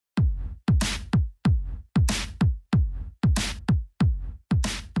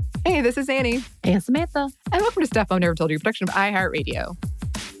Hey, this is Annie. And Samantha. And welcome to Stuff I've Never Told You, a production of iHeartRadio.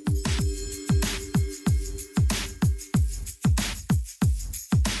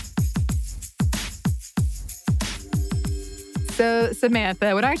 So,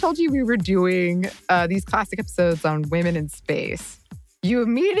 Samantha, when I told you we were doing these classic episodes on women in space, you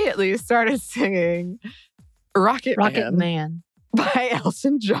immediately started singing Rocket Man by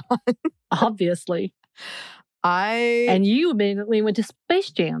Elton John. Obviously. And you immediately went to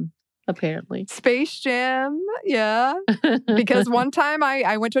Space Jam, apparently. Space Jam, yeah. Because one time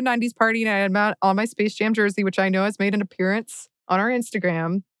I went to a 90s party and I had on my Space Jam jersey, which I know has made an appearance on our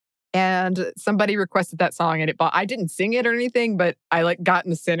Instagram. And somebody requested that song and I didn't sing it or anything, but I got in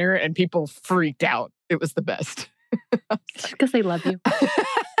the center and people freaked out. It was the best. Because they love you.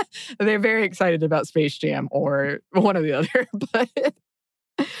 They're very excited about Space Jam or one or the other. But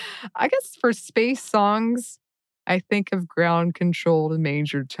I guess for space songs, I think of Ground Control to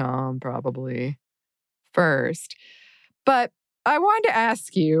Major Tom probably first. But I wanted to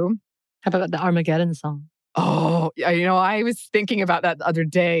ask you. How about the Armageddon song? Oh, I was thinking about that the other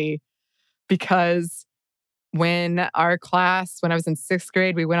day because when I was in 6th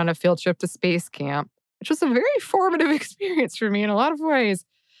grade, we went on a field trip to space camp, which was a very formative experience for me in a lot of ways.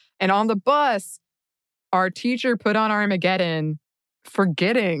 And on the bus, our teacher put on Armageddon,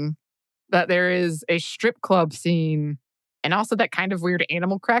 forgetting that there is a strip club scene and also that kind of weird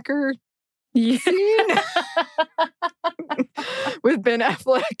animal cracker scene with Ben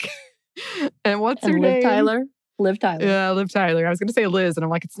Affleck. And what's her name? Liv Tyler. Yeah, Liv Tyler. I was going to say Liz, and I'm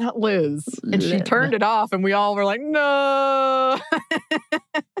like, it's not Liz. And she turned it off, and we all were like, no.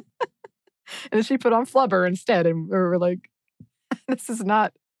 And then she put on Flubber instead, and we were like, this is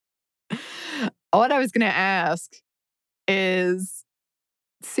not. What I was going to ask is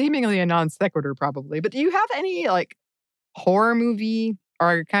seemingly a non sequitur, probably, but do you have any horror movie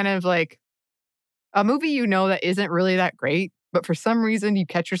or kind of a movie that isn't really that great, but for some reason you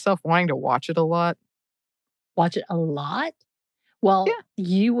catch yourself wanting to watch it a lot? Watch it a lot? Well, yeah.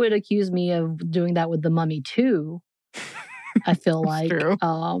 You would accuse me of doing that with The Mummy 2, I feel like, true.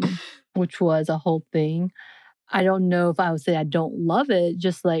 Which was a whole thing. I don't know if I would say I don't love it,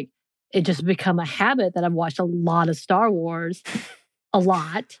 just it just become a habit that I've watched a lot of Star Wars, a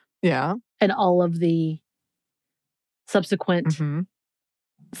lot. Yeah. And all of the subsequent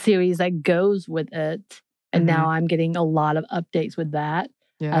series that goes with it. And now I'm getting a lot of updates with that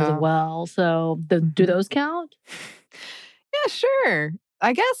as well. So do those count? Yeah, sure.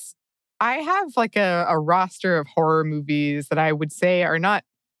 I guess I have a roster of horror movies that I would say they're not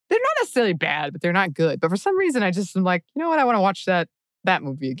necessarily bad, but they're not good. But for some reason, I just am like, you know what? I want to watch that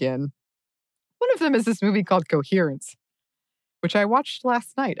movie again. One of them is this movie called Coherence, which I watched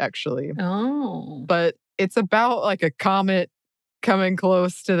last night, actually. Oh. But it's about a comet coming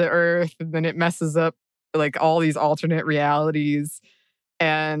close to the Earth, and then it messes up all these alternate realities.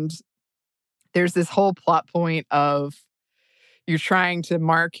 And there's this whole plot point of you're trying to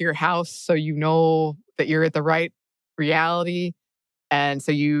mark your house so you know that you're at the right reality. And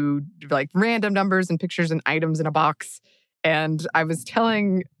so you random numbers and pictures and items in a box. And I was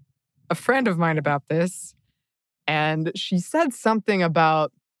telling a friend of mine about this, and she said something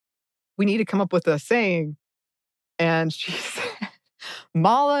about we need to come up with a saying. And she said,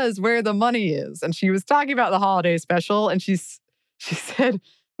 Mala is where the money is. And she was talking about the holiday special. And she said,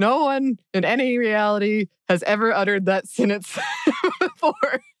 no one in any reality has ever uttered that sentence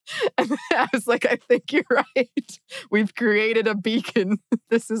before. And I was like, I think you're right. We've created a beacon.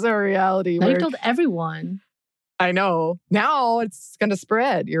 This is our reality. Now you told everyone. I know. Now it's going to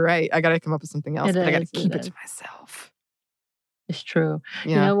spread. You're right. I got to come up with something else, but I got to keep it to myself. It's true.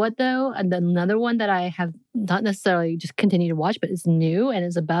 Yeah. You know what, though? And another one that I have not necessarily just continued to watch, but is new and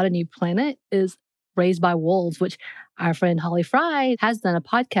is about a new planet is Raised by Wolves, which our friend Holly Fry has done a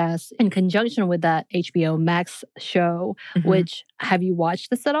podcast in conjunction with that HBO Max show, which, have you watched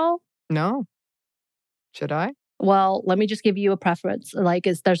this at all? No. Should I? Well, let me just give you a preference.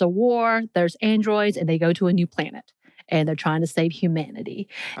 There's a war, there's androids, and they go to a new planet. And they're trying to save humanity.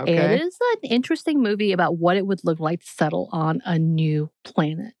 Okay. And it is an interesting movie about what it would look like to settle on a new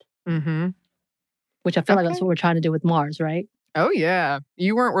planet. Mm-hmm. Which I feel like that's what we're trying to do with Mars, right? Oh, yeah.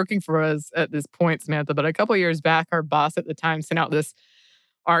 You weren't working for us at this point, Samantha, but a couple of years back, our boss at the time sent out this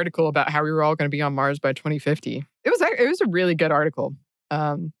article about how we were all going to be on Mars by 2050. It was a really good article.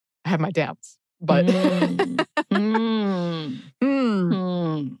 I have my doubts, but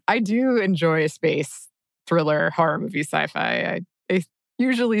I do enjoy a space thriller, horror movie, sci-fi. They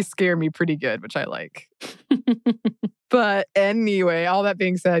usually scare me pretty good, which I like. But anyway, all that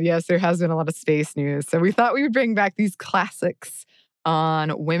being said, yes, there has been a lot of space news. So we thought we would bring back these classics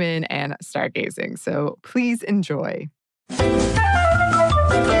on women and stargazing. So please enjoy.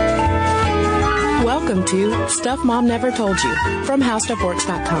 Welcome to Stuff Mom Never Told You from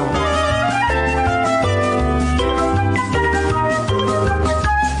HowStuffWorks.com.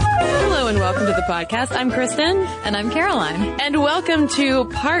 And welcome to the podcast. I'm Kristen. And I'm Caroline. And welcome to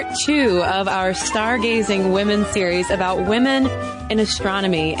part 2 of our Stargazing Women series about women in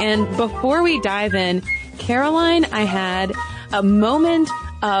astronomy. And before we dive in, Caroline, I had a moment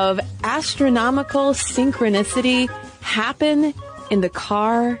of astronomical synchronicity happen in the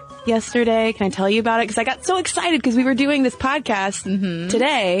car yesterday. Can I tell you about it? Because I got so excited because we were doing this podcast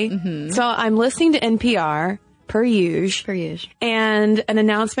today. So I'm listening to NPR. Per usual. And an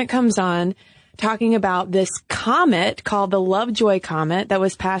announcement comes on talking about this comet called the Lovejoy Comet that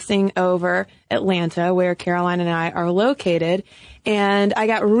was passing over Atlanta, where Caroline and I are located. And I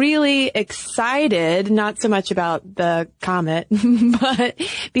got really excited, not so much about the comet, but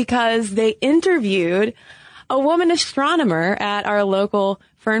because they interviewed a woman astronomer at our local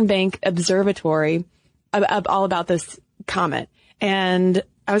Fernbank Observatory all about this comet. And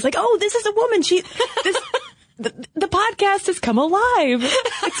I was like, oh, this is a woman. The podcast has come alive.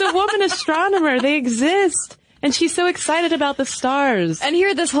 It's a woman astronomer. They exist. And she's so excited about the stars. And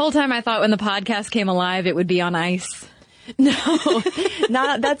here this whole time I thought when the podcast came alive, it would be on ice. No,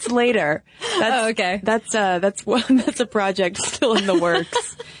 that's later. Okay. That's a project still in the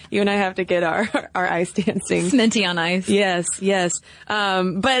works. You and I have to get our ice dancing. SMNTY on ice. Yes.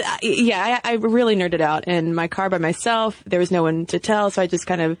 But yeah, I really nerded out in my car by myself. There was no one to tell, so I just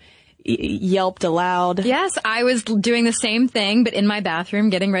kind of yelped aloud. Yes, I was doing the same thing, but in my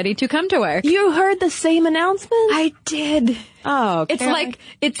bathroom getting ready to come to work. You heard the same announcement? I did. Oh, it's like,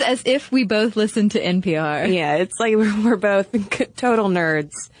 it's as if we both listened to NPR. Yeah, it's like we're both total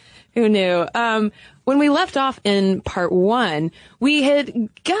nerds. Who knew? When we left off in part 1, we had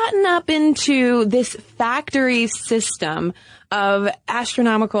gotten up into this factory system of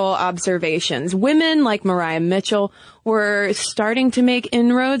astronomical observations. Women like Mariah Mitchell were starting to make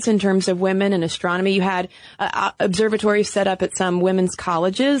inroads in terms of women in astronomy. You had observatories set up at some women's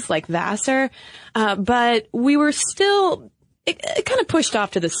colleges like Vassar, but we were still it kind of pushed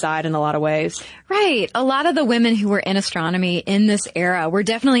off to the side in a lot of ways. Right. A lot of the women who were in astronomy in this era were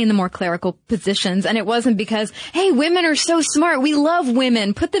definitely in the more clerical positions. And it wasn't because, hey, women are so smart. We love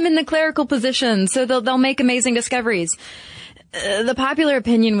women. Put them in the clerical positions so they'll make amazing discoveries. The popular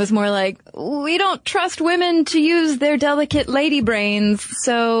opinion was more like, we don't trust women to use their delicate lady brains,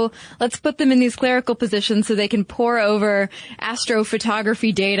 so let's put them in these clerical positions so they can pore over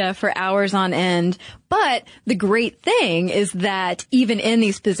astrophotography data for hours on end. But the great thing is that even in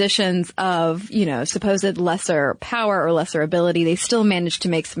these positions of, supposed lesser power or lesser ability, they still managed to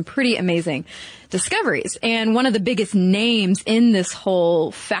make some pretty amazing discoveries. And one of the biggest names in this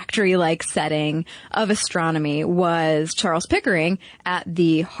whole factory-like setting of astronomy was Charles Pickering at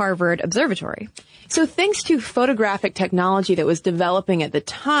the Harvard Observatory. So thanks to photographic technology that was developing at the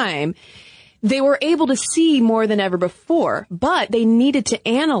time, they were able to see more than ever before, but they needed to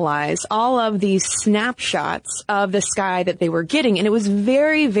analyze all of these snapshots of the sky that they were getting, and it was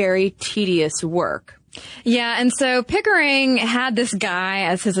very, very tedious work. Yeah, and so Pickering had this guy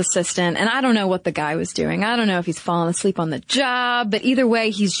as his assistant, and I don't know what the guy was doing. I don't know if he's fallen asleep on the job, but either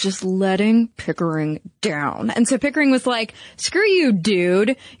way, he's just letting Pickering down. And so Pickering was like, screw you,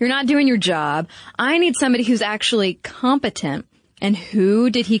 dude. You're not doing your job. I need somebody who's actually competent. And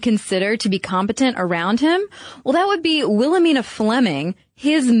who did he consider to be competent around him? Well, that would be Wilhelmina Fleming,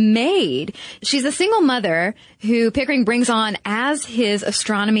 his maid. She's a single mother who Pickering brings on as his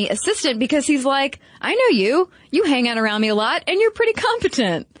astronomy assistant because he's like, I know you. You hang out around me a lot and you're pretty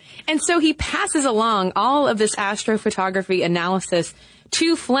competent. And so he passes along all of this astrophotography analysis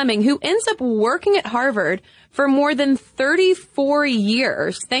to Fleming, who ends up working at Harvard for more than 34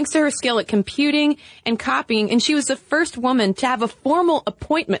 years, thanks to her skill at computing and copying. And she was the first woman to have a formal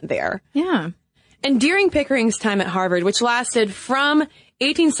appointment there. Yeah. And during Pickering's time at Harvard, which lasted from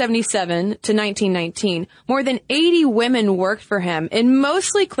 1877 to 1919, more than 80 women worked for him in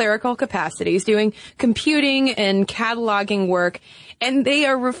mostly clerical capacities, doing computing and cataloging work. And they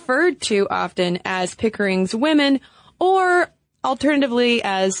are referred to often as Pickering's women, or alternatively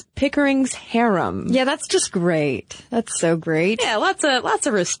as Pickering's harem. Yeah, that's just great. That's so great. Yeah, lots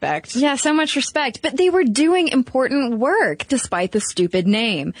of respect. Yeah, so much respect. But they were doing important work despite the stupid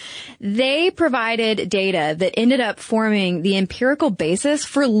name. They provided data that ended up forming the empirical basis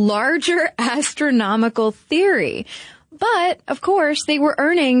for larger astronomical theory. But, of course, they were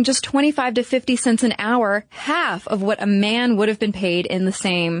earning just 25 to 50 cents an hour, half of what a man would have been paid in the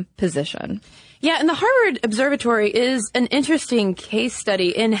same position. Yeah, and the Harvard Observatory is an interesting case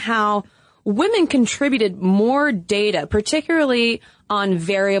study in how women contributed more data, particularly on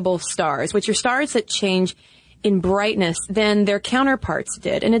variable stars, which are stars that change in brightness, than their counterparts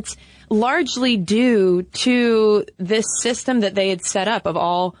did. And it's largely due to this system that they had set up of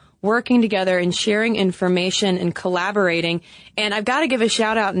all working together and sharing information and collaborating. And I've got to give a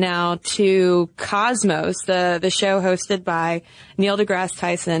shout out now to Cosmos, the show hosted by Neil deGrasse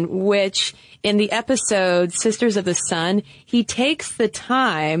Tyson, which in the episode Sisters of the Sun, he takes the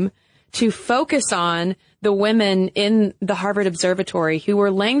time to focus on the women in the Harvard Observatory who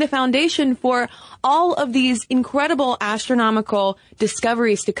were laying the foundation for all of these incredible astronomical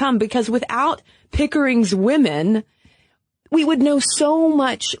discoveries to come, because without Pickering's women, we would know so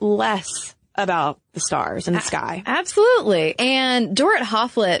much less about the stars and the sky. Absolutely. And Dorrit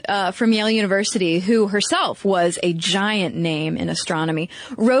Hofflet from Yale University, who herself was a giant name in astronomy,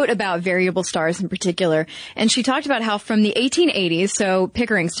 wrote about variable stars in particular. And she talked about how from the 1880s, so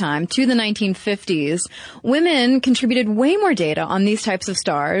Pickering's time, to the 1950s, women contributed way more data on these types of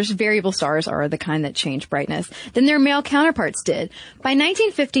stars. Variable stars are the kind that change brightness than their male counterparts did. By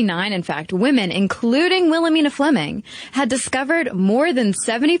 1959, in fact, women, including Wilhelmina Fleming, had discovered more than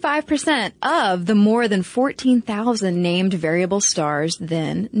 75% of the more than 14,000 named variable stars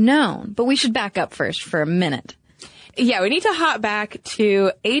then known. But we should back up first for a minute. Yeah, we need to hop back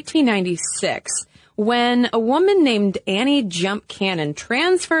to 1896 when a woman named Annie Jump Cannon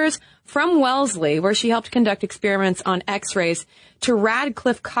transfers from Wellesley, where she helped conduct experiments on X-rays, to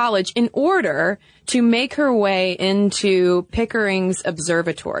Radcliffe College in order to make her way into Pickering's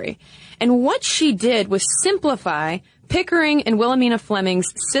observatory. And what she did was simplify Pickering and Wilhelmina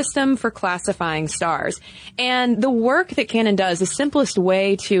Fleming's system for classifying stars. And the work that Cannon does, the simplest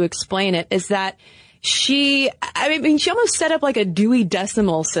way to explain it is that she almost set up like a Dewey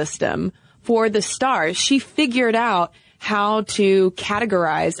Decimal System for the stars. She figured out how to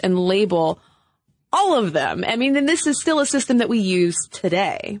categorize and label all of them. I mean, and this is still a system that we use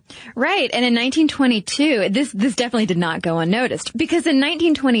today. Right. And in 1922, this definitely did not go unnoticed, because in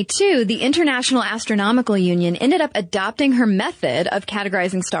 1922, the International Astronomical Union ended up adopting her method of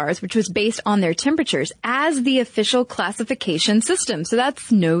categorizing stars, which was based on their temperatures, as the official classification system. So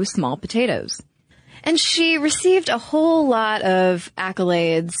that's no small potatoes. And she received a whole lot of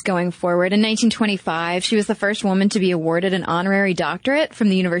accolades going forward. In 1925, she was the first woman to be awarded an honorary doctorate from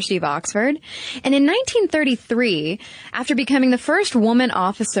the University of Oxford. And in 1933, after becoming the first woman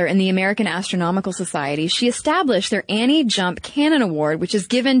officer in the American Astronomical Society, she established their Annie Jump Cannon Award, which is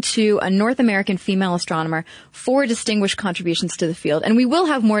given to a North American female astronomer for distinguished contributions to the field. And we will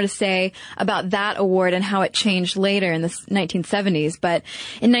have more to say about that award and how it changed later in the 1970s. But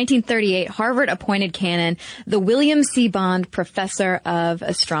in 1938, Harvard appointed Cannon the William C. Bond Professor of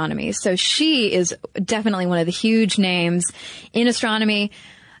Astronomy. So she is definitely one of the huge names in astronomy,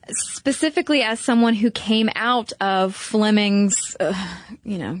 specifically as someone who came out of Fleming's,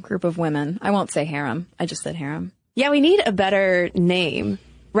 group of women. I won't say harem. I just said harem. Yeah, we need a better name.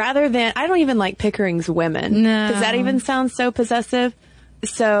 Rather than, I don't even like Pickering's women. No. Because that even sounds so possessive.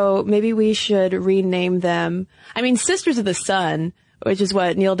 So maybe we should rename them. I mean, Sisters of the Sun, which is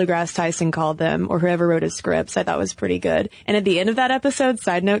what Neil deGrasse Tyson called them, or whoever wrote his scripts, I thought was pretty good. And at the end of that episode,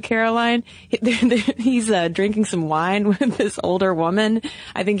 side note, Caroline, he's drinking some wine with this older woman.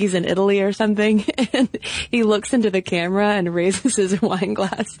 I think he's in Italy or something. And he looks into the camera and raises his wine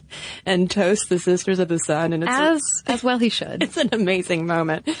glass and toasts the Sisters of the Sun. And it's as well he should. It's an amazing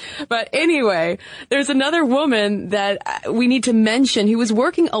moment. But anyway, there's another woman that we need to mention who was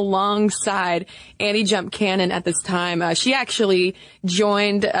working alongside Annie Jump Cannon at this time. She actually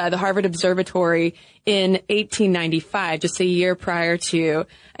joined the Harvard Observatory in 1895, just a year prior to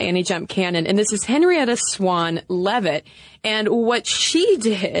Annie Jump Cannon. And this is Henrietta Swan Leavitt. And what she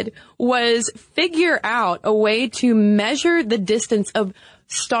did was figure out a way to measure the distance of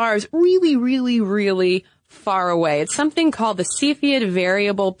stars really, really, really far away. It's something called the Cepheid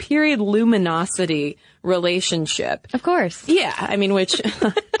variable period luminosity relationship. Of course. Yeah, I mean, which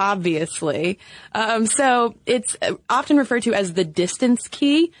obviously. So it's often referred to as the distance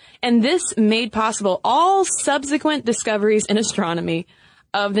key, and this made possible all subsequent discoveries in astronomy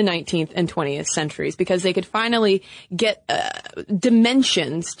of the 19th and 20th centuries, because they could finally get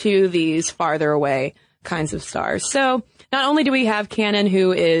dimensions to these farther away kinds of stars. So not only do we have Cannon,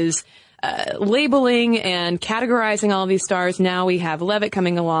 who is labeling and categorizing all of these stars. Now we have Leavitt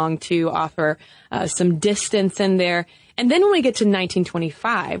coming along to offer some distance in there. And then when we get to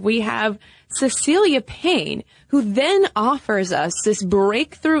 1925, we have Cecilia Payne, who then offers us this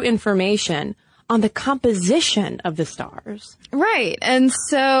breakthrough information on the composition of the stars. Right. And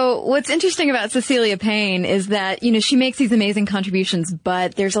so what's interesting about Cecilia Payne is that, she makes these amazing contributions,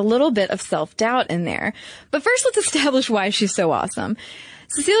 but there's a little bit of self-doubt in there. But first, let's establish why she's so awesome.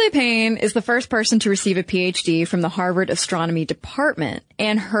 Cecilia Payne is the first person to receive a PhD from the Harvard Astronomy Department,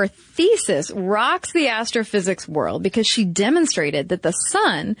 and her thesis rocks the astrophysics world because she demonstrated that the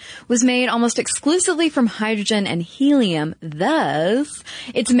sun was made almost exclusively from hydrogen and helium. Thus,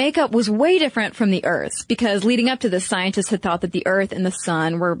 its makeup was way different from the Earth's, because leading up to this, scientists had thought that the Earth and the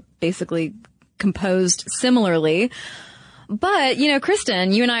sun were basically composed similarly. But,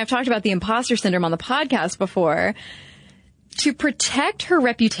 Kristen, you and I have talked about the imposter syndrome on the podcast before. To protect her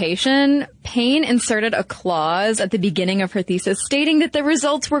reputation, Payne inserted a clause at the beginning of her thesis stating that the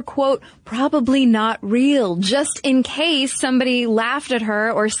results were, quote, probably not real. Just in case somebody laughed at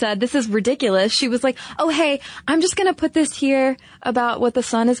her or said, this is ridiculous, she was like, oh, hey, I'm just going to put this here about what the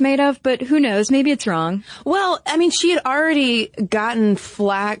sun is made of, but who knows, maybe it's wrong. Well, she had already gotten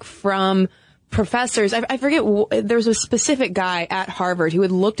flack from professors. I forget, there's a specific guy at Harvard who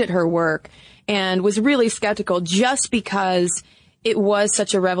had looked at her work and was really skeptical just because it was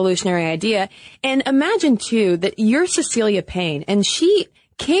such a revolutionary idea. And imagine, too, that you're Cecilia Payne, and she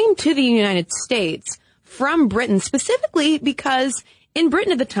came to the United States from Britain specifically because in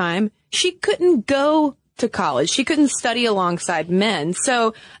Britain at the time, she couldn't go to college. She couldn't study alongside men.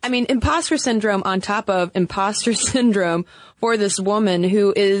 So, imposter syndrome on top of imposter syndrome for this woman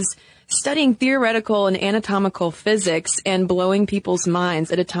who is studying theoretical and anatomical physics and blowing people's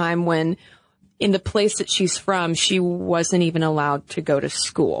minds at a time when in the place that she's from, she wasn't even allowed to go to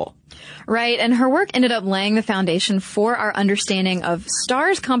school. Right. And her work ended up laying the foundation for our understanding of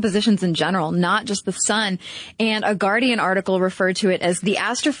stars' compositions in general, not just the sun. And a Guardian article referred to it as the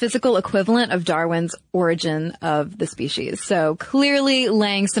astrophysical equivalent of Darwin's Origin of the Species. So clearly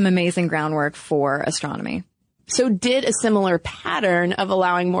laying some amazing groundwork for astronomy. So did a similar pattern of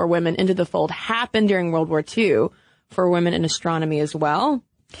allowing more women into the fold happen during World War II for women in astronomy as well?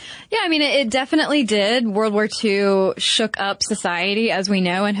 Yeah, it definitely did. World War II shook up society, as we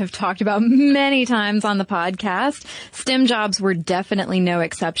know and have talked about many times on the podcast. STEM jobs were definitely no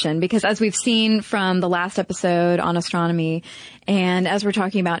exception because, as we've seen from the last episode on astronomy, and as we're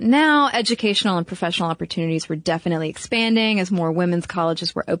talking about now, educational and professional opportunities were definitely expanding as more women's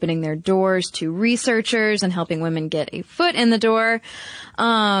colleges were opening their doors to researchers and helping women get a foot in the door.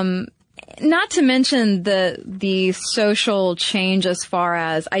 Not to mention the social change as far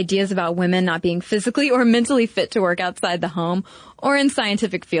as ideas about women not being physically or mentally fit to work outside the home or in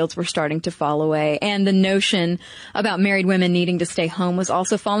scientific fields were starting to fall away. And the notion about married women needing to stay home was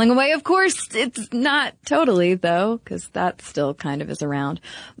also falling away. Of course, it's not totally, though, because that still kind of is around.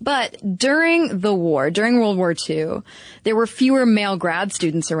 But during the war, during World War II, there were fewer male grad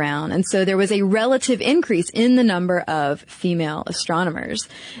students around. And so there was a relative increase in the number of female astronomers.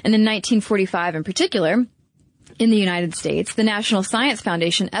 And in 1945 in particular, in the United States, the National Science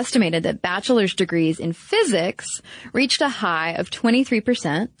Foundation estimated that bachelor's degrees in physics reached a high of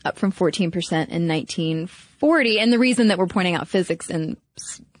 23%, up from 14% in 1940. And the reason that we're pointing out physics in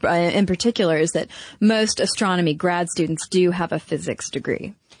particular is that most astronomy grad students do have a physics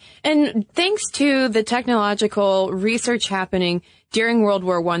degree. And thanks to the technological research happening during World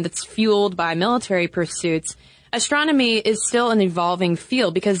War I that's fueled by military pursuits, astronomy is still an evolving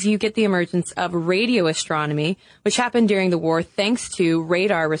field because you get the emergence of radio astronomy, which happened during the war thanks to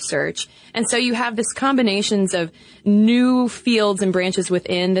radar research. And so you have this combinations of new fields and branches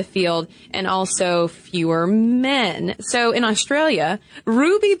within the field and also fewer men. So in Australia,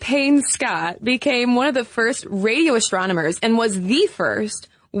 Ruby Payne Scott became one of the first radio astronomers and was the first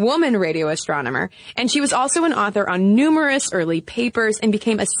woman radio astronomer. And she was also an author on numerous early papers and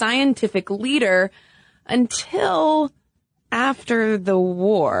became a scientific leader until after the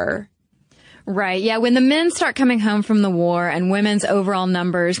war. Right. Yeah. When the men start coming home from the war and women's overall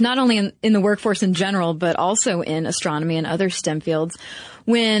numbers, not only in the workforce in general, but also in astronomy and other STEM fields,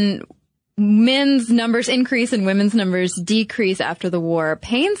 when men's numbers increase and women's numbers decrease after the war,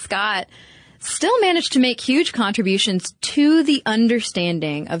 Payne Scott still managed to make huge contributions to the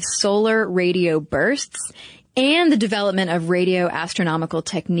understanding of solar radio bursts and the development of radio astronomical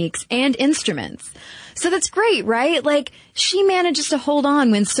techniques and instruments. So that's great, right? Like, she manages to hold on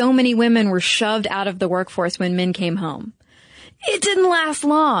when so many women were shoved out of the workforce when men came home. it didn't last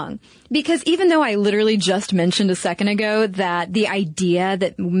long. Because even though I literally just mentioned a second ago that the idea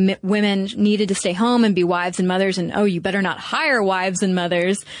that women needed to stay home and be wives and mothers, and oh, you better not hire wives and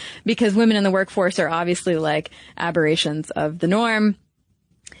mothers because women in the workforce are obviously like aberrations of the norm.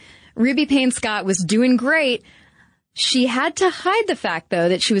 Ruby Payne Scott was doing great. She had to hide the fact, though,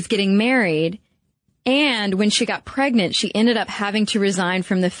 that she was getting married. And when she got pregnant, she ended up having to resign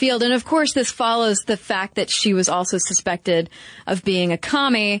from the field. And of course, this follows the fact that she was also suspected of being a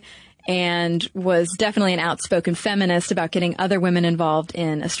commie and was definitely an outspoken feminist about getting other women involved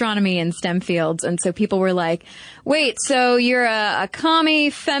in astronomy and STEM fields. And so people were like, wait, so you're a commie,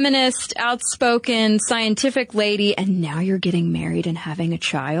 feminist, outspoken, scientific lady, and now you're getting married and having a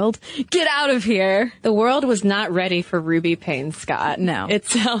child? Get out of here. The world was not ready for Ruby Payne Scott. No. It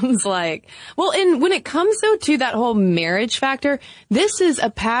sounds like. Well, and when it comes, though, to that whole marriage factor, this is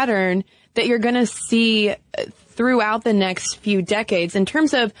a pattern that you're going to see throughout the next few decades in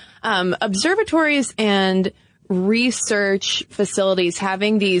terms of observatories and research facilities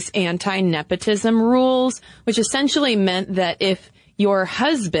having these anti-nepotism rules, which essentially meant that if your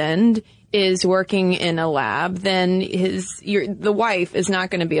husband is working in a lab, then the wife is not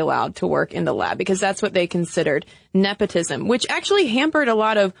going to be allowed to work in the lab because that's what they considered nepotism, which actually hampered a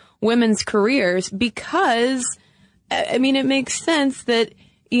lot of women's careers because, I mean, it makes sense that,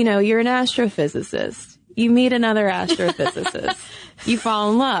 you know, you're an astrophysicist. You meet another astrophysicist. You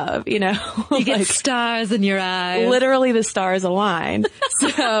fall in love, you know. You get stars in your eyes. Literally the stars align.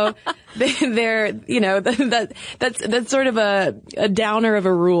 So they're, you know, that's sort of a downer of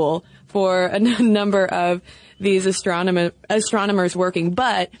a rule for a number of these astronomers working.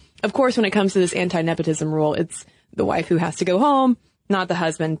 But of course, when it comes to this anti-nepotism rule, it's the wife who has to go home, not the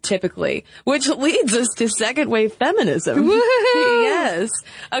husband, typically, which leads us to second wave feminism. Yes.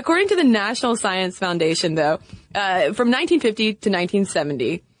 According to the National Science Foundation, though, from 1950 to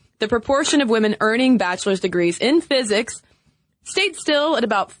 1970, the proportion of women earning bachelor's degrees in physics stayed still at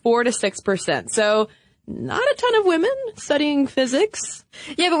about 4 to 6%. So not a ton of women studying physics.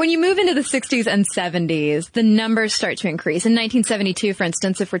 Yeah, but when you move into the 60s and 70s, the numbers start to increase. In 1972, for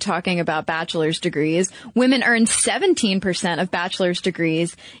instance, if we're talking about bachelor's degrees, women earned 17% of bachelor's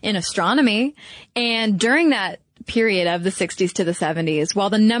degrees in astronomy. And during that period of the 60s to the 70s, while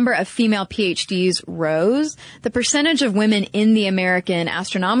the number of female PhDs rose, the percentage of women in the American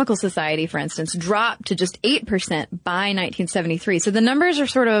Astronomical Society, for instance, dropped to just 8% by 1973. So the numbers are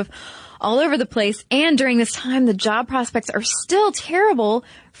sort of all over the place. And during this time, the job prospects are still terrible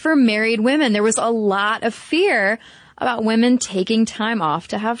for married women. There was a lot of fear about women taking time off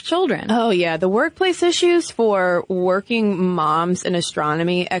to have children. Oh, yeah. The workplace issues for working moms in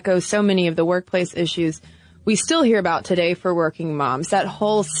astronomy echo so many of the workplace issues we still hear about today for working moms. That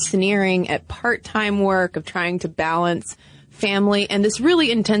whole sneering at part-time work of trying to balance family and this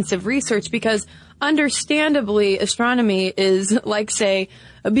really intensive research because understandably, astronomy is like, say,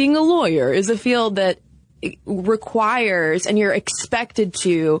 being a lawyer is a field that requires and you're expected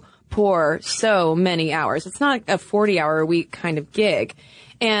to pour so many hours. It's not a 40-hour-a-week kind of gig.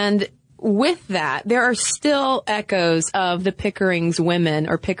 And with that, there are still echoes of the Pickering's women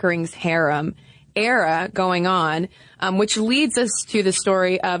or Pickering's harem era going on, which leads us to the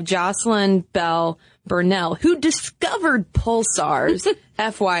story of Jocelyn Bell Burnell, who discovered pulsars.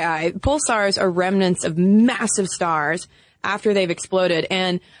 FYI, pulsars are remnants of massive stars after they've exploded.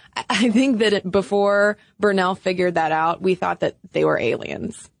 And I think that before Burnell figured that out, we thought that they were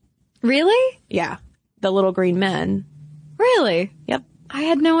aliens. Really? Yeah. The little green men. Really? Yep. I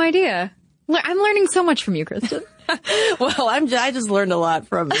had no idea. I'm learning so much from you, Kristen. Well, I just learned a lot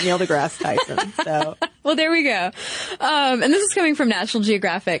from Neil deGrasse Tyson. So, well, there we go. And this is coming from National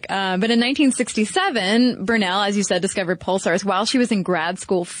Geographic. But in 1967, Burnell, as you said, discovered pulsars while she was in grad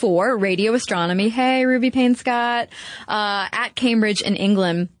school for radio astronomy. Hey, Ruby Payne Scott, at Cambridge in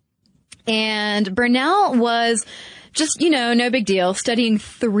England. And Burnell was just, no big deal, studying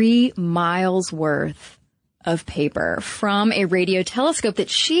 3 miles worth of paper from a radio telescope that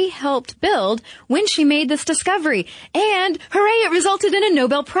she helped build when she made this discovery. And hooray, it resulted in a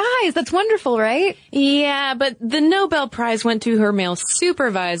Nobel Prize. That's wonderful, right? Yeah, but the Nobel Prize went to her male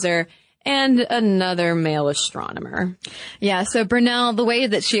supervisor and another male astronomer. Yeah, so Burnell, the way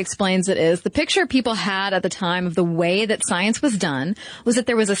that she explains it is the picture people had at the time of the way that science was done was that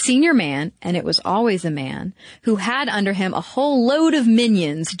there was a senior man, and it was always a man, who had under him a whole load of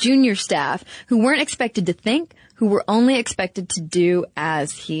minions, junior staff, who weren't expected to think, who were only expected to do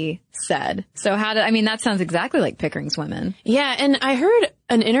as he said. So that sounds exactly like Pickering's women. Yeah, and I heard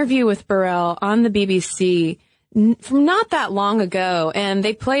an interview with Burrell on the BBC from not that long ago, and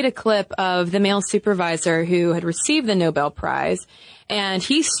they played a clip of the male supervisor who had received the Nobel Prize, and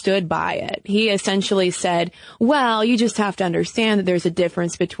he stood by it. He essentially said, well, you just have to understand that there's a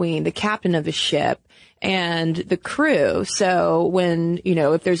difference between the captain of the ship and the crew. So when,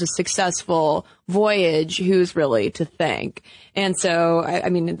 if there's a successful voyage, who's really to thank? And so, I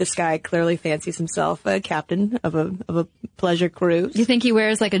mean, this guy clearly fancies himself a captain of a pleasure cruise. You think he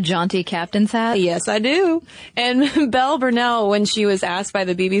wears like a jaunty captain's hat? Yes, I do. And Belle Burnell, when she was asked by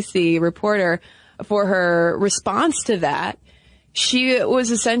the BBC reporter for her response to that, she was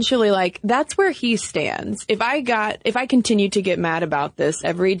essentially like, that's where he stands. If I continued to get mad about this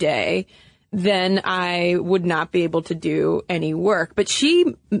every day, then I would not be able to do any work. But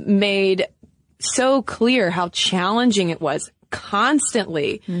she made so clear how challenging it was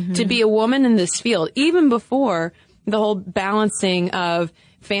constantly to be a woman in this field, even before the whole balancing of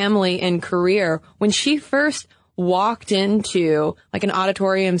family and career. When she first walked into like an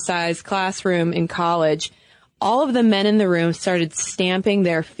auditorium-sized classroom in college, all of the men in the room started stamping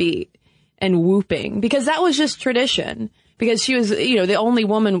their feet and whooping, because that was just tradition. Because she was, the only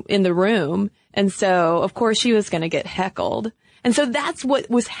woman in the room. And so, of course, she was going to get heckled. And so that's what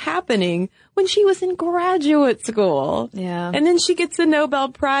was happening when she was in graduate school. Yeah. And then she gets the Nobel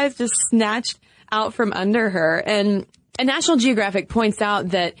Prize just snatched out from under her. And National Geographic points out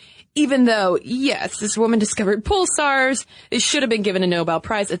that even though, yes, this woman discovered pulsars, it should have been given a Nobel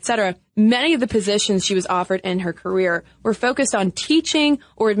Prize, etc., many of the positions she was offered in her career were focused on teaching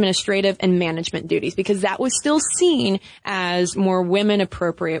or administrative and management duties, because that was still seen as more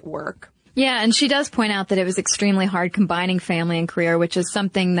women-appropriate work. Yeah, and she does point out that it was extremely hard combining family and career, which is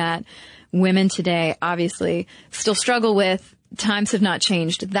something that women today obviously still struggle with. Times have not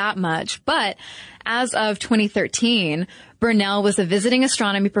changed that much. But as of 2013, Burnell was a visiting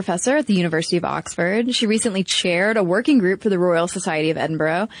astronomy professor at the University of Oxford. She recently chaired a working group for the Royal Society of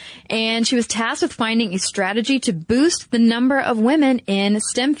Edinburgh, and she was tasked with finding a strategy to boost the number of women in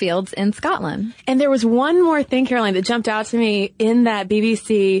STEM fields in Scotland. And there was one more thing, Caroline, that jumped out to me in that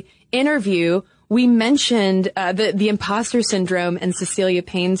BBC interview. We mentioned the imposter syndrome and Cecilia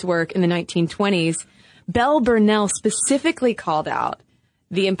Payne's work in the 1920s. Belle Burnell specifically called out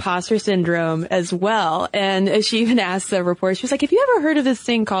the imposter syndrome as well. And she even asked the reporter, she was like, have you ever heard of this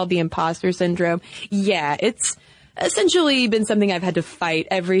thing called the imposter syndrome? Yeah, it's essentially been something I've had to fight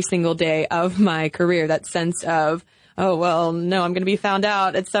every single day of my career. That sense of, oh, well, no, I'm going to be found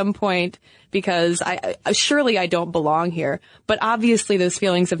out at some point because surely I don't belong here. But obviously those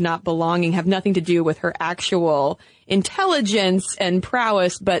feelings of not belonging have nothing to do with her actual intelligence and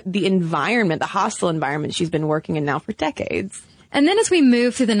prowess, but the environment, the hostile environment she's been working in now for decades. And then as we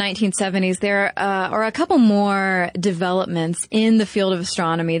move through the 1970s, there are a couple more developments in the field of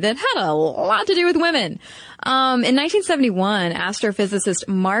astronomy that had a lot to do with women. In 1971, astrophysicist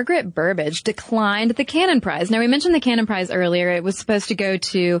Margaret Burbage declined the Cannon Prize. Now, we mentioned the Cannon Prize earlier. It was supposed to go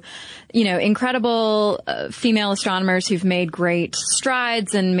to, incredible female astronomers who've made great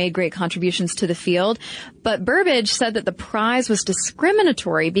strides and made great contributions to the field. But Burbage said that the prize was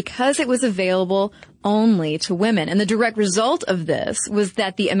discriminatory because it was available only to women. And the direct result of this was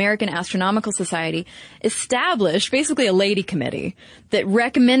that the American Astronomical Society established basically a lady committee that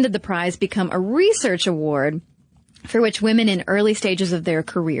recommended the prize become a research award for which women in early stages of their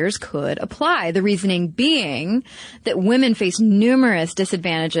careers could apply. The reasoning being that women face numerous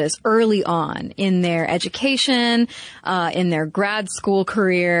disadvantages early on in their education, in their grad school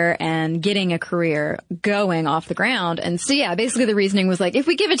career, and getting a career going off the ground. And so, yeah, basically the reasoning was like, if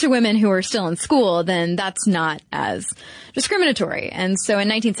we give it to women who are still in school, then that's not as discriminatory. And so in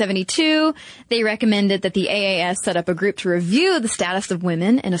 1972, they recommended that the AAS set up a group to review the status of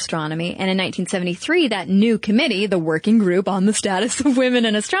women in astronomy. And in 1973, that new committee, the Working Group on the Status of Women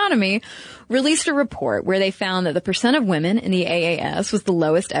in Astronomy, released a report where they found that the percent of women in the AAS was the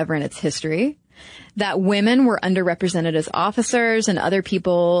lowest ever in its history, that women were underrepresented as officers and other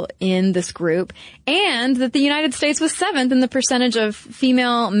people in this group, and that the United States was 7th in the percentage of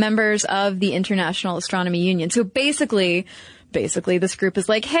female members of the International Astronomy Union. So basically this group is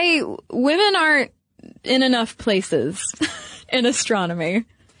like, hey, women aren't in enough places in astronomy.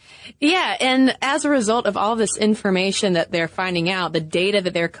 Yeah, and as a result of all this information that they're finding out, the data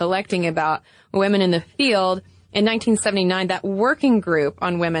that they're collecting about women in the field, in 1979, that working group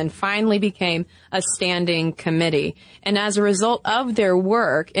on women finally became a standing committee. And as a result of their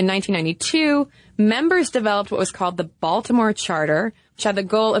work, in 1992, members developed what was called the Baltimore Charter, which had the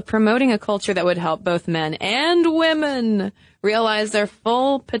goal of promoting a culture that would help both men and women realize their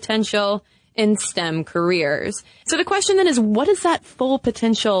full potential in STEM careers. So the question then is, what does that full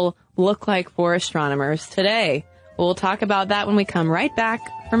potential look like for astronomers today? We'll talk about that when we come right back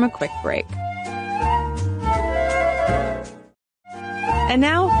from a quick break. And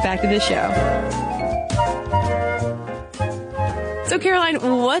now, back to the show. So, Caroline,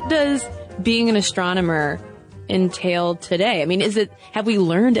 what does being an astronomer entail today? I mean, have we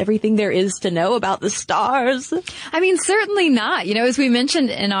learned everything there is to know about the stars? I mean, certainly not. You know, as we mentioned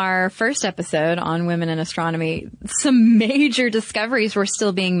in our first episode on women in astronomy, some major discoveries were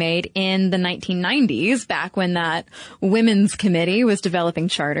still being made in the 1990s, back when that women's committee was developing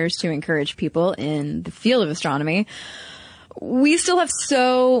charters to encourage people in the field of astronomy. We still have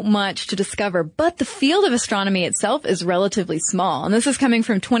so much to discover, but the field of astronomy itself is relatively small. And this is coming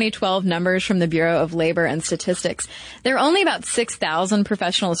from 2012 numbers from the Bureau of Labor and Statistics. There are only about 6,000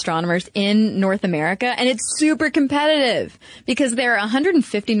 professional astronomers in North America, and it's super competitive because there are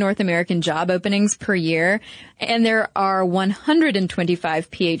 150 North American job openings per year, and there are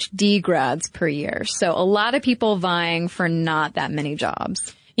 125 PhD grads per year. So a lot of people vying for not that many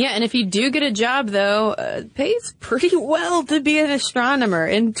jobs. Yeah, and if you do get a job, though, it pays pretty well to be an astronomer.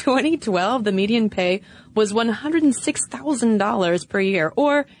 In 2012, the median pay was $106,000 per year,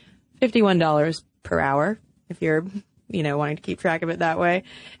 or $51 per hour, if you're, wanting to keep track of it that way.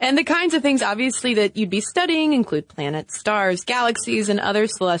 And the kinds of things, obviously, that you'd be studying include planets, stars, galaxies, and other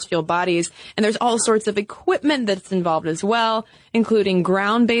celestial bodies. And there's all sorts of equipment that's involved as well, including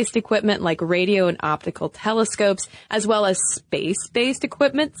ground-based equipment like radio and optical telescopes, as well as space-based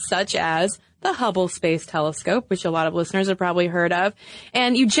equipment such as the Hubble Space Telescope, which a lot of listeners have probably heard of.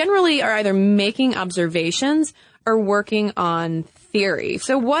 And you generally are either making observations or working on theory.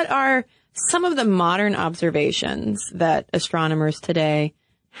 So what are some of the modern observations that astronomers today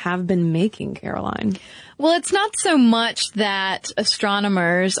have been making, Caroline? Well, it's not so much that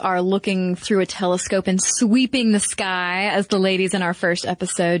astronomers are looking through a telescope and sweeping the sky, as the ladies in our first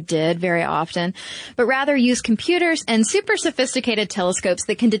episode did very often, but rather use computers and super sophisticated telescopes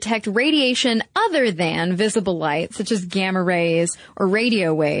that can detect radiation other than visible light, such as gamma rays or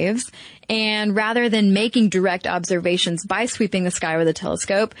radio waves. And rather than making direct observations by sweeping the sky with a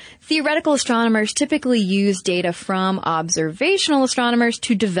telescope, theoretical astronomers typically use data from observational astronomers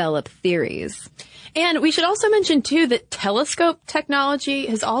to develop theories. And we should also mention, too, that telescope technology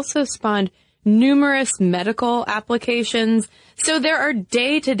has also spawned numerous medical applications. So there are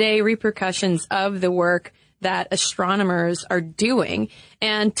day-to-day repercussions of the work that astronomers are doing.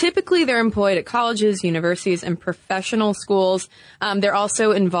 And typically they're employed at colleges, universities, and professional schools. They're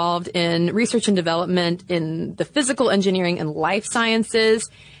also involved in research and development in the physical engineering and life sciences.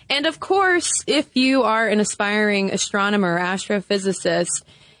 And of course, if you are an aspiring astronomer or astrophysicist,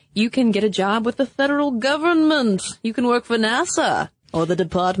 you can get a job with the federal government. You can work for NASA or the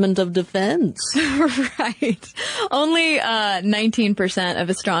Department of Defense. Right. Only 19% of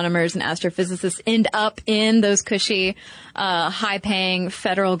astronomers and astrophysicists end up in those cushy, high-paying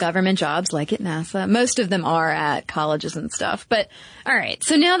federal government jobs like at NASA. Most of them are at colleges and stuff. But all right,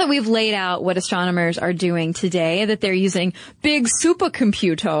 so now that we've laid out what astronomers are doing today, that they're using big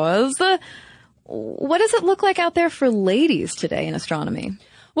supercomputers, what does it look like out there for ladies today in astronomy?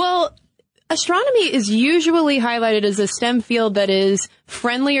 Well, astronomy is usually highlighted as a STEM field that is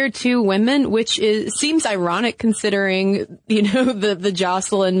friendlier to women, which seems ironic considering, the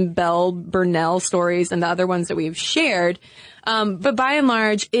Jocelyn Bell Burnell stories and the other ones that we've shared. But by and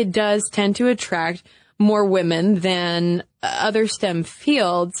large, it does tend to attract more women than other STEM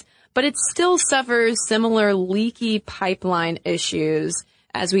fields, but it still suffers similar leaky pipeline issues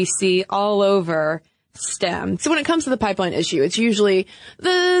as we see all over STEM. So when it comes to the pipeline issue, it's usually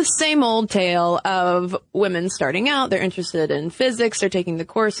the same old tale of women starting out. They're interested in physics. They're taking the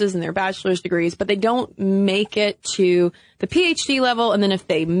courses and their bachelor's degrees, but they don't make it to the PhD level. And then if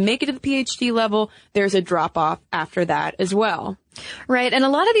they make it to the PhD level, there's a drop off after that as well. Right. And a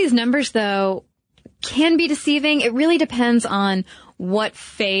lot of these numbers, though, can be deceiving. It really depends on what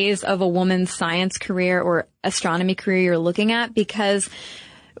phase of a woman's science career or astronomy career you're looking at, because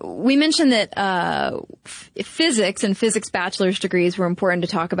we mentioned that physics and physics bachelor's degrees were important to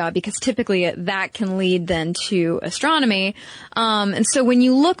talk about because typically that can lead then to astronomy. And so when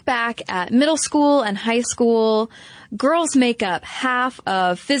you look back at middle school and high school, girls make up half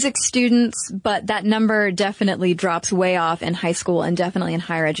of physics students, but that number definitely drops way off in high school and definitely in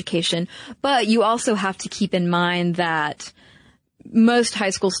higher education. But you also have to keep in mind that most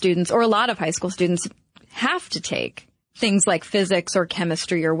high school students, or a lot of high school students, have to take things like physics or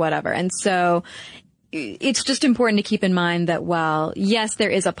chemistry or whatever. And so it's just important to keep in mind that while, yes, there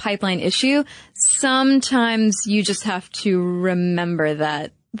is a pipeline issue, sometimes you just have to remember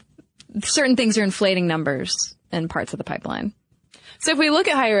that certain things are inflating numbers in parts of the pipeline. So if we look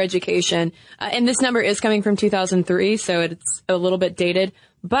at higher education, and this number is coming from 2003, so it's a little bit dated,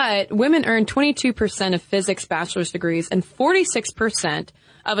 but women earn 22% of physics bachelor's degrees and 46%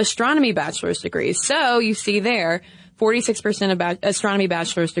 of astronomy bachelor's degrees. So you see there, 46% of astronomy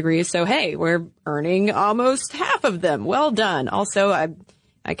bachelor's degrees. So, hey, we're earning almost half of them. Well done. Also,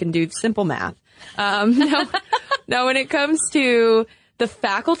 I can do simple math. Now, when it comes to the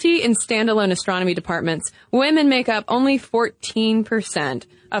faculty in standalone astronomy departments, women make up only 14%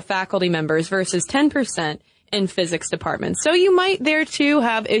 of faculty members versus 10% in physics departments. So you might there too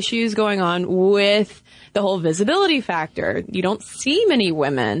have issues going on with the whole visibility factor. You don't see many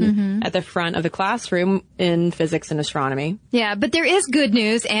women at the front of the classroom in physics and astronomy. Yeah, but there is good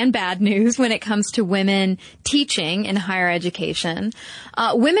news and bad news when it comes to women teaching in higher education.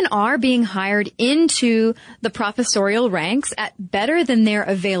 Women are being hired into the professorial ranks at better than their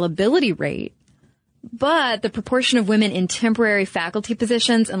availability rate. But the proportion of women in temporary faculty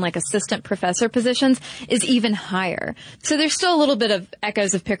positions and like assistant professor positions is even higher. So there's still a little bit of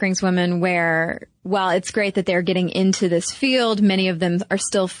echoes of Pickering's women where, while it's great that they're getting into this field, many of them are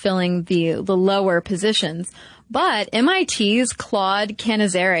still filling the lower positions. But MIT's Claude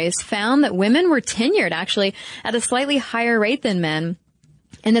Canizares found that women were tenured actually at a slightly higher rate than men.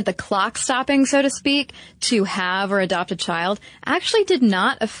 And that the clock stopping, so to speak, to have or adopt a child actually did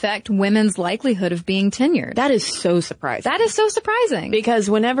not affect women's likelihood of being tenured. That is so surprising. That is so surprising.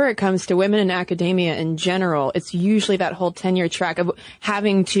 Because whenever it comes to women in academia in general, it's usually that whole tenure track of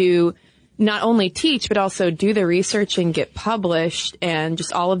having to not only teach, but also do the research and get published, and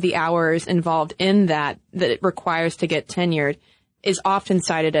just all of the hours involved in that it requires to get tenured is often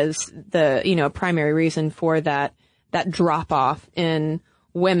cited as the, primary reason for that drop off in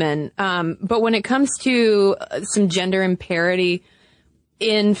women. But when it comes to some gender imparity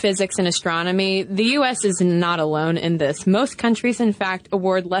in physics and astronomy, the U.S. is not alone in this. Most countries, in fact,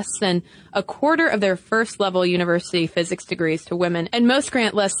 award less than a quarter of their first-level university physics degrees to women, and most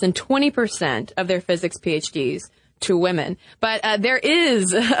grant less than 20% of their physics PhDs to women. But there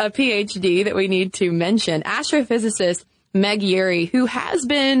is a PhD that we need to mention. Astrophysicist Meg Urey, who has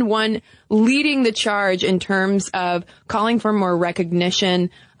been one leading the charge in terms of calling for more recognition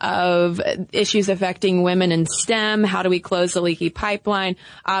of issues affecting women in STEM. How do we close the leaky pipeline?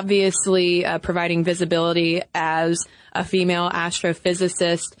 Obviously, providing visibility as a female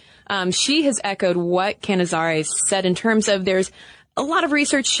astrophysicist. She has echoed what Canizares said in terms of there's a lot of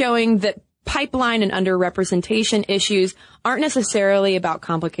research showing that pipeline and underrepresentation issues aren't necessarily about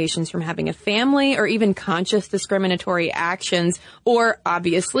complications from having a family or even conscious discriminatory actions or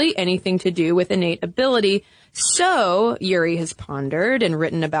obviously anything to do with innate ability. So Urey has pondered and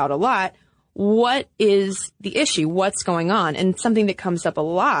written about a lot. What is the issue? What's going on? And something that comes up a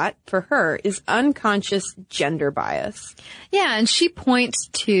lot for her is unconscious gender bias. Yeah, and she points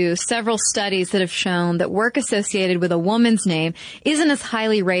to several studies that have shown that work associated with a woman's name isn't as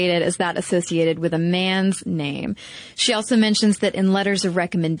highly rated as that associated with a man's name. She also mentions that in letters of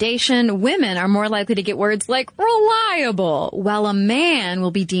recommendation, women are more likely to get words like reliable, while a man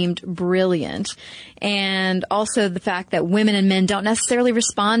will be deemed brilliant. And also the fact that women and men don't necessarily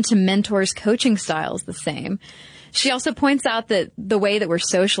respond to mentors' coaching styles the same. She also points out that the way that we're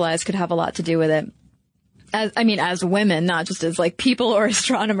socialized could have a lot to do with it. As women, not just as like people or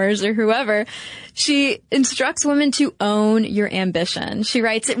astronomers or whoever. She instructs women to own your ambition. She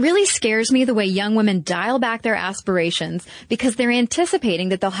writes, "It really scares me the way young women dial back their aspirations because they're anticipating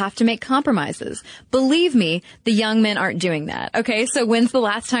that they'll have to make compromises. Believe me, the young men aren't doing that." Okay, so when's the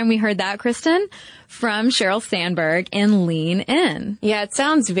last time we heard that, Kristen? From Sheryl Sandberg in Lean In. Yeah, it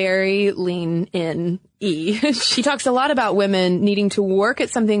sounds very lean in-y. She talks a lot about women needing to work at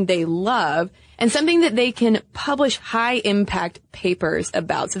something they love and something that they can publish high-impact papers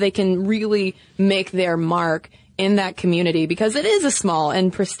about so they can really make their mark in that community because it is a small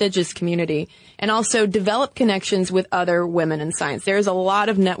and prestigious community, and also develop connections with other women in science. There's a lot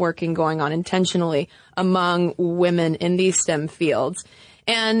of networking going on intentionally among women in these STEM fields.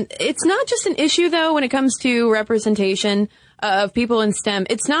 And it's not just an issue, though, when it comes to representation of people in STEM.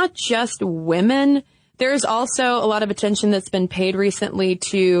 It's not just women. There's also a lot of attention that's been paid recently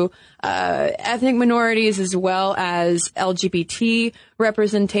to ethnic minorities as well as LGBT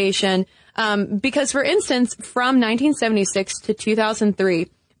representation. Because, for instance, from 1976 to 2003,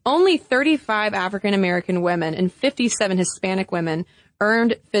 only 35 African-American women and 57 Hispanic women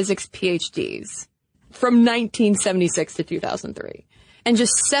earned physics PhDs from 1976 to 2003. And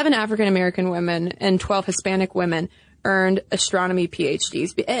just 7 African-American women and 12 Hispanic women earned astronomy PhDs.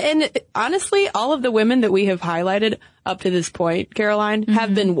 And honestly, all of the women that we have highlighted up to this point, Caroline,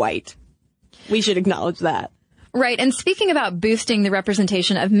 have been white. We should acknowledge that. Right. And speaking about boosting the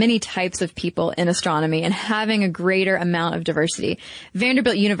representation of many types of people in astronomy and having a greater amount of diversity,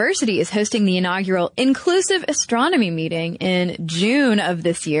 Vanderbilt University is hosting the inaugural Inclusive Astronomy meeting in June of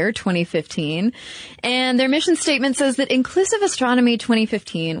this year, 2015. And their mission statement says that Inclusive Astronomy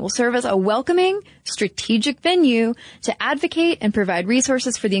 2015 will serve as a welcoming, strategic venue to advocate and provide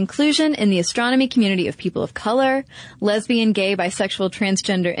resources for the inclusion in the astronomy community of people of color, lesbian, gay, bisexual,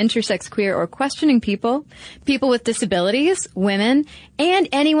 transgender, intersex, queer, or questioning people with disabilities, women, and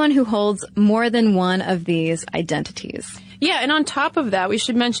anyone who holds more than one of these identities. Yeah, and on top of that, we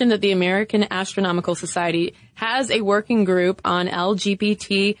should mention that the American Astronomical Society has a working group on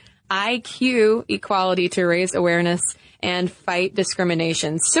LGBTIQ equality to raise awareness and fight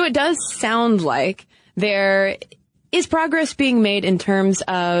discrimination. So it does sound like there is progress being made in terms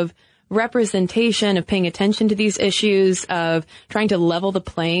of representation, of paying attention to these issues, of trying to level the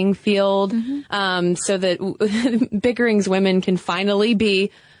playing field, so that Pickering's women can finally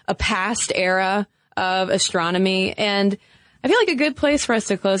be a past era of astronomy. And I feel like a good place for us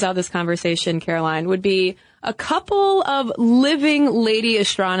to close out this conversation, Caroline, would be a couple of living lady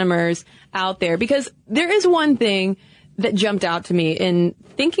astronomers out there, because there is one thing that jumped out to me in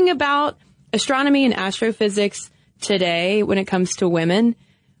thinking about astronomy and astrophysics today when it comes to women.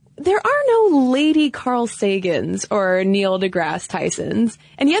 There are no lady Carl Sagans or Neil deGrasse Tysons,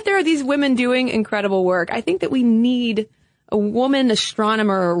 and yet there are these women doing incredible work. I think that we need a woman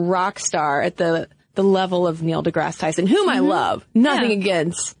astronomer rock star at the level of Neil deGrasse Tyson, whom I love. Nothing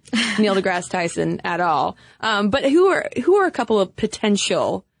against Neil deGrasse Tyson at all. But who are a couple of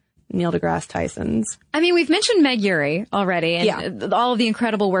potential Neil deGrasse Tysons? I mean, we've mentioned Meg Urey already, and all of the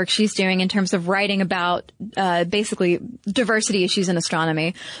incredible work she's doing in terms of writing about basically diversity issues in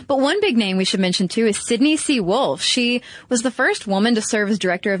astronomy. But one big name we should mention, too, is Sydney C. Wolf. She was the first woman to serve as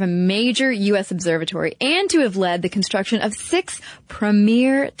director of a major U.S. observatory and to have led the construction of 6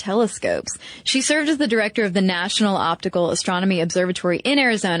 premier telescopes. She served as the director of the National Optical Astronomy Observatory in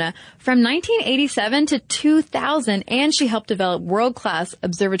Arizona from 1987 to 2000, and she helped develop world-class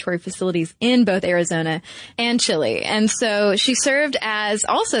observatory facilities in both Arizona and Chile. And so she served as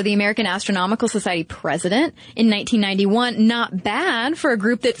also the American Astronomical Society president in 1991. Not bad for a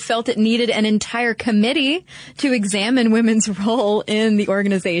group that felt it needed an entire committee to examine women's role in the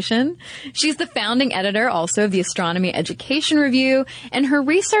organization. She's the founding editor also of the Astronomy Education Review, and her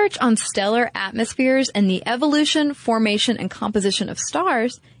research on stellar atmospheres and the evolution, formation, and composition of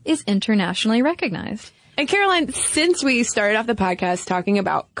stars is internationally recognized. And Caroline, since we started off the podcast talking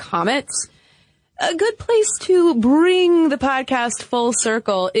about comets, a good place to bring the podcast full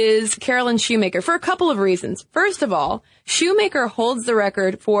circle is Carolyn Shoemaker for a couple of reasons. First of all, Shoemaker holds the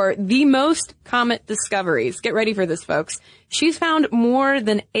record for the most comet discoveries. Get ready for this, folks. She's found more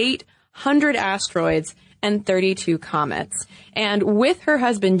than 800 asteroids and 32 comets. And with her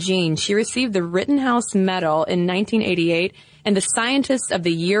husband, Gene, she received the Rittenhouse Medal in 1988 and the Scientist of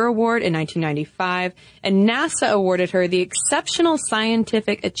the Year Award in 1995. And NASA awarded her the Exceptional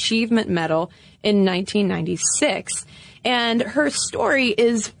Scientific Achievement Medal in 1996. And her story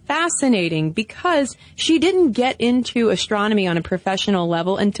is fascinating because she didn't get into astronomy on a professional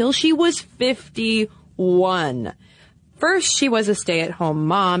level until she was 51. First, she was a stay-at-home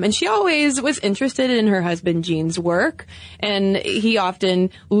mom, and she always was interested in her husband Gene's work, and he often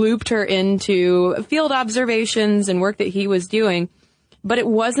looped her into field observations and work that he was doing. But it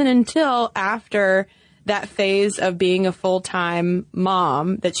wasn't until after that phase of being a full-time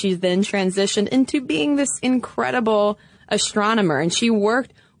mom that she then transitioned into being this incredible astronomer. And she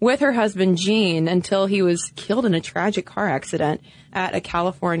worked with her husband Gene until he was killed in a tragic car accident at a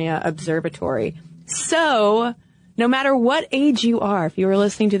California observatory. So no matter what age you are, if you are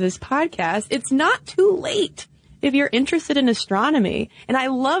listening to this podcast, it's not too late if you're interested in astronomy. And I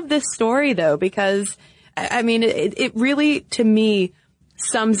love this story, though, because, I mean, it really, to me,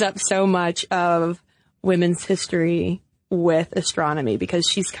 sums up so much of women's history with astronomy, because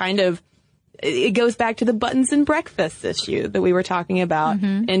she's kind of, it goes back to the buttons and breakfast issue that we were talking about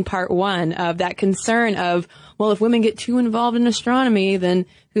in part 1 of that concern of, well, if women get too involved in astronomy, then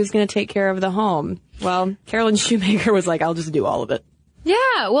who's going to take care of the home? Well, Carolyn Shoemaker was like, I'll just do all of it.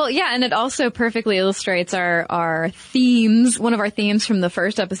 Yeah, well, yeah, and it also perfectly illustrates our themes, one of our themes from the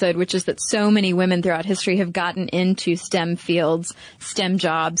first episode, which is that so many women throughout history have gotten into STEM fields, STEM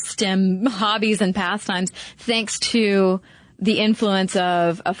jobs, STEM hobbies and pastimes, thanks to the influence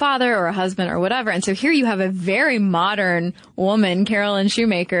of a father or a husband or whatever. And so here you have a very modern woman, Carolyn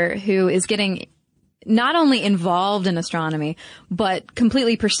Shoemaker, who is getting not only involved in astronomy, but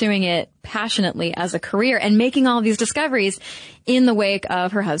completely pursuing it passionately as a career and making all of these discoveries in the wake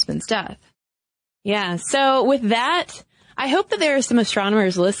of her husband's death. Yeah. So with that, I hope that there are some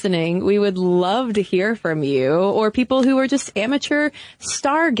astronomers listening. We would love to hear from you, or people who are just amateur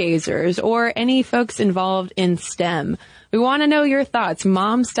stargazers, or any folks involved in STEM. We want to know your thoughts.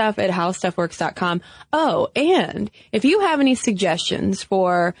 momstuff@howstuffworks.com. Oh, and if you have any suggestions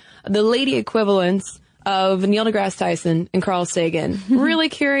for the lady equivalents of Neil deGrasse Tyson and Carl Sagan, really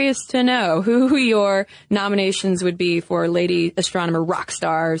curious to know who your nominations would be for lady astronomer rock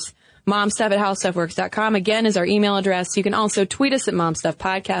stars. momstuff@howstuffworks.com, again, is our email address. You can also tweet us at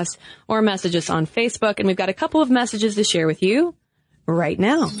momstuffpodcast or message us on Facebook. And we've got a couple of messages to share with you right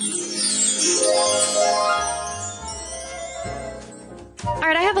now. All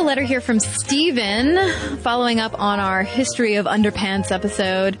right, I have a letter here from Steven, following up on our History of Underpants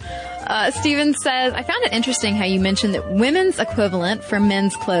episode. Steven says, I found it interesting how you mentioned that women's equivalent for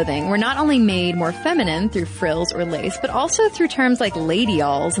men's clothing were not only made more feminine through frills or lace, but also through terms like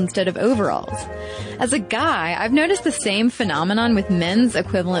ladyalls instead of overalls. As a guy, I've noticed the same phenomenon with men's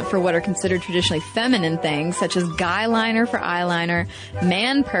equivalent for what are considered traditionally feminine things, such as guy liner for eyeliner,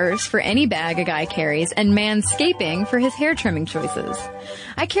 man purse for any bag a guy carries, and manscaping for his hair trimming choices.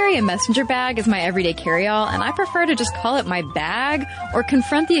 I carry a messenger bag as my everyday carry-all, and I prefer to just call it my bag or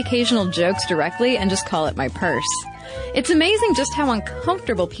confront the occasional jokes directly and just call it my purse. It's amazing just how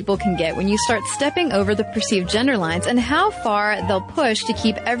uncomfortable people can get when you start stepping over the perceived gender lines and how far they'll push to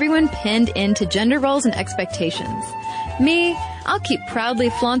keep everyone pinned into gender roles and expectations. Me, I'll keep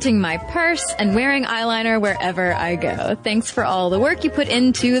proudly flaunting my purse and wearing eyeliner wherever I go. Thanks for all the work you put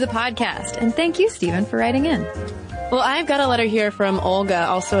into the podcast. And thank you, Stephen, for writing in. Well, I've got a letter here from Olga,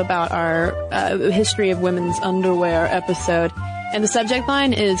 also about our History of Women's Underwear episode. And the subject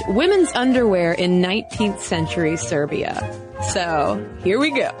line is Women's Underwear in 19th Century Serbia. So, here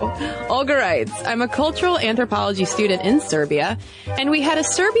we go. Olga writes, I'm a cultural anthropology student in Serbia, and we had a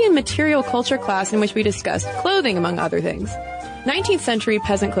Serbian material culture class in which we discussed clothing, among other things. 19th century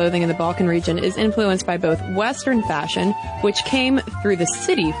peasant clothing in the Balkan region is influenced by both Western fashion, which came through the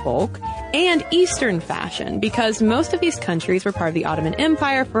city folk, and Eastern fashion, because most of these countries were part of the Ottoman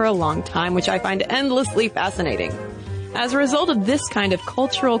Empire for a long time, which I find endlessly fascinating. As a result of this kind of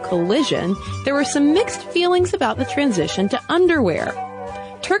cultural collision, there were some mixed feelings about the transition to underwear.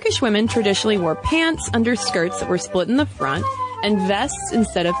 Turkish women traditionally wore pants under skirts that were split in the front and vests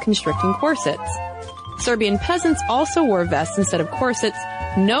instead of constricting corsets. Serbian peasants also wore vests instead of corsets,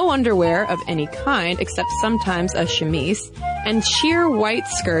 no underwear of any kind except sometimes a chemise, and sheer white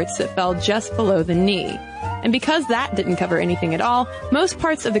skirts that fell just below the knee. And because that didn't cover anything at all, most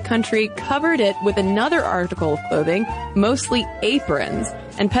parts of the country covered it with another article of clothing, mostly aprons.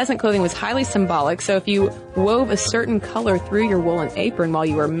 And peasant clothing was highly symbolic, so if you wove a certain color through your woolen apron while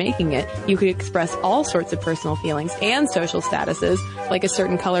you were making it, you could express all sorts of personal feelings and social statuses, like a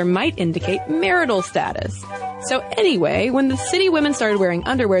certain color might indicate marital status. So anyway, when the city women started wearing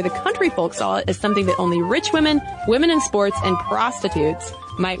underwear, the country folk saw it as something that only rich women, women in sports, and prostitutes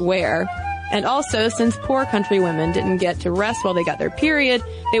might wear. And also, since poor country women didn't get to rest while they got their period,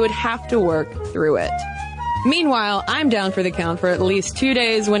 they would have to work through it. Meanwhile, I'm down for the count for at least 2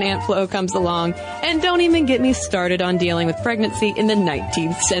 days when Aunt Flo comes along, and don't even get me started on dealing with pregnancy in the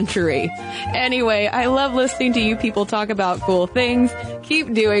 19th century. Anyway, I love listening to you people talk about cool things.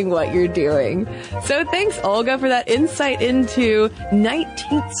 Keep doing what you're doing. So thanks, Olga, for that insight into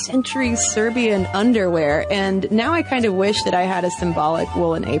 19th century Serbian underwear, and now I kind of wish that I had a symbolic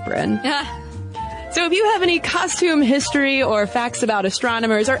woolen apron. So if you have any costume history or facts about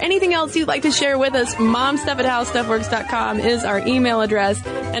astronomers or anything else you'd like to share with us, momstuff@howstuffworks.com is our email address.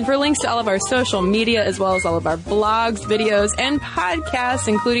 And for links to all of our social media, as well as all of our blogs, videos, and podcasts,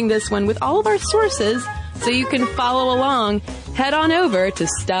 including this one with all of our sources, so you can follow along, head on over to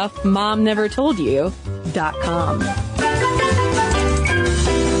stuffmomnevertoldyou.com.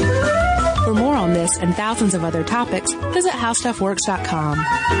 For more on this and thousands of other topics, visit howstuffworks.com.